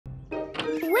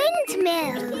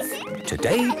Windmills.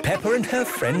 Today, Peppa and her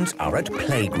friends are at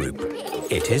playgroup.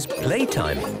 It is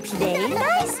playtime. Play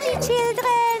nicely,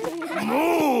 children.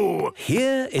 Moo!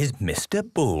 Here is Mr.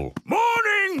 Bull.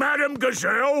 Morning, Madam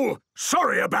Gazelle.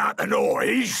 Sorry about the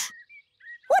noise.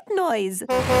 What noise?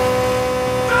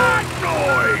 That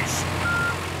noise!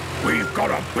 We've got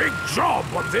a big job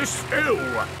on this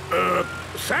hill.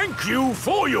 Thank you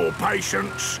for your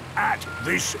patience at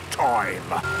this time.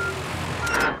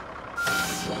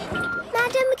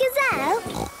 Madam Gazelle,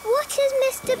 what is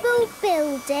Mr. Bull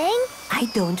building? I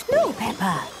don't know,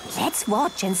 Peppa. Let's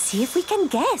watch and see if we can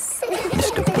guess.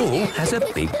 Mr. Bull has a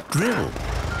big drill.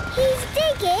 He's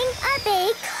digging a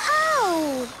big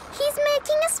hole. He's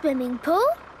making a swimming pool.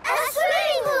 A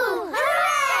swimming pool!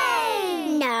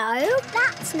 Hooray! No,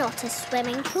 that's not a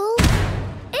swimming pool.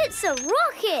 It's a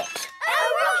rocket. A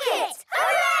rocket!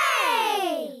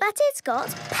 Hooray! But it's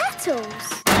got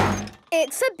petals.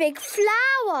 It's a big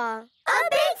flower. A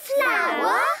big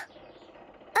flower?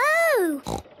 Oh,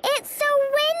 it's a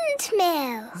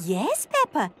windmill. Yes,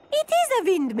 Peppa, it is a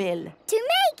windmill. To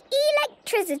make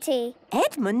electricity.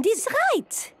 Edmund is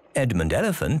right. Edmund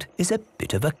Elephant is a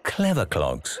bit of a clever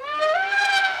clogs.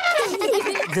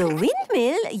 The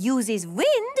windmill uses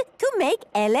wind to make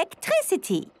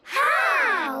electricity.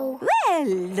 How? Well,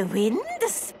 the wind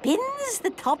spins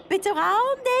the top bit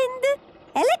around and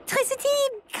electricity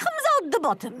comes out the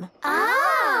bottom.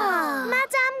 Ah!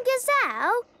 Madame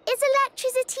Gazelle, is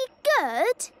electricity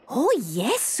good? Oh,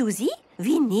 yes, Suzy.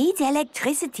 We need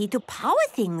electricity to power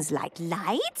things like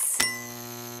lights,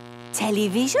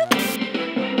 television,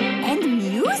 and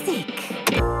music.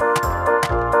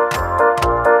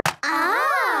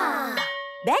 Ah!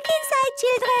 Back inside,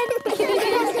 children.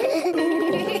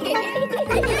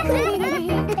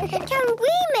 Can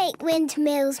we make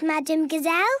windmills, Madame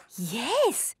Gazelle?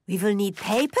 Yes, we will need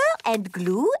paper and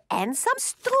glue and some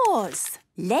straws.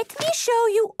 Let me show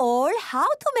you all how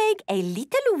to make a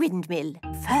little windmill.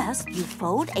 First, you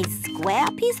fold a square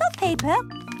piece of paper,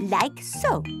 like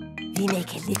so. We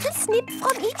make a little snip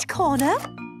from each corner.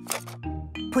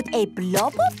 Put a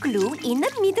blob of glue in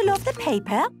the middle of the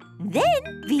paper.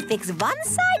 Then we fix one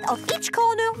side of each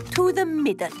corner to the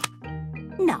middle.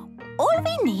 Now, all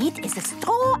we need is a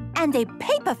straw and a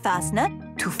paper fastener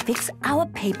to fix our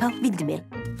paper windmill.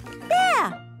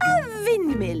 There, a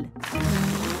windmill.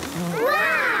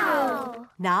 Wow!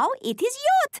 Now it is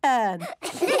your turn.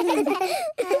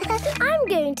 I'm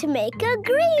going to make a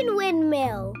green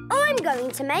windmill. I'm going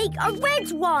to make a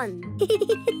red one.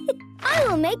 I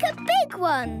will make a big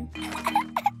one.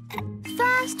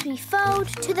 First, we fold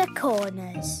to the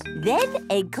corners. Then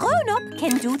a grown-up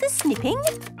can do the snipping.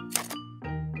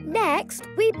 Next,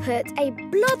 we put a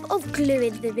blob of glue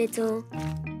in the middle.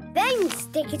 Then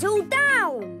stick it all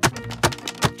down.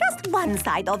 Just one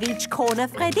side of each corner,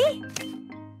 Freddy.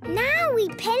 Now we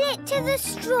pin it to the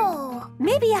straw.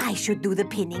 Maybe I should do the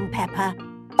pinning, Peppa.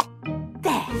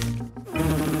 There.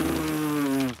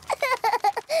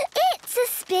 It's a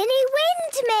spinny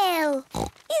windmill.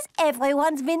 Is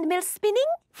everyone's windmill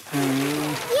spinning?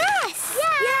 Yes!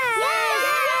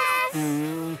 Yes!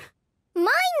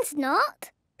 Mine's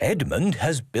not. Edmund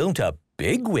has built a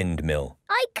big windmill.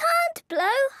 I can't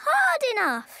blow hard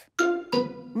enough.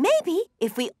 Maybe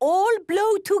if we all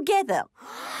blow together.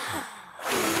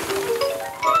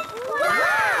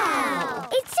 Wow!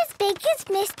 It's as big as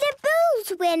Mr.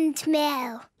 Bull's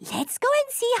windmill. Let's go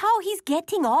and see how he's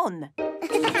getting on.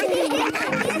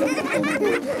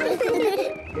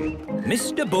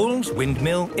 Mr. Bull's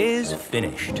windmill is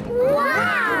finished.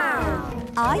 Wow!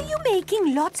 Are you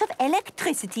making lots of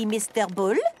electricity, Mr.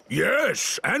 Bull?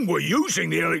 Yes, and we're using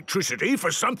the electricity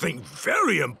for something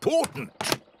very important.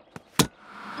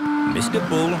 Mr.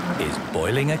 Bull is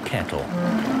boiling a kettle.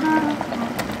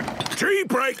 Tea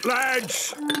break,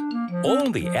 lads!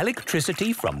 All the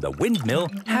electricity from the windmill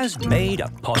has made a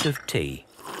pot of tea.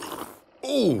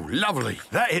 Oh, lovely.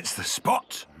 That hits the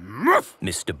spot.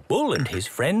 Mr. Bull and his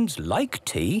friends like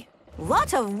tea.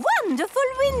 What a wonderful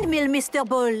windmill, Mr.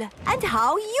 Bull. And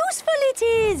how useful it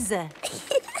is.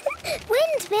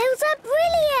 Windmills are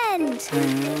brilliant.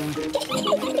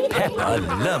 Peppa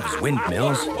loves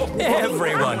windmills.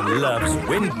 Everyone loves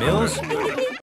windmills.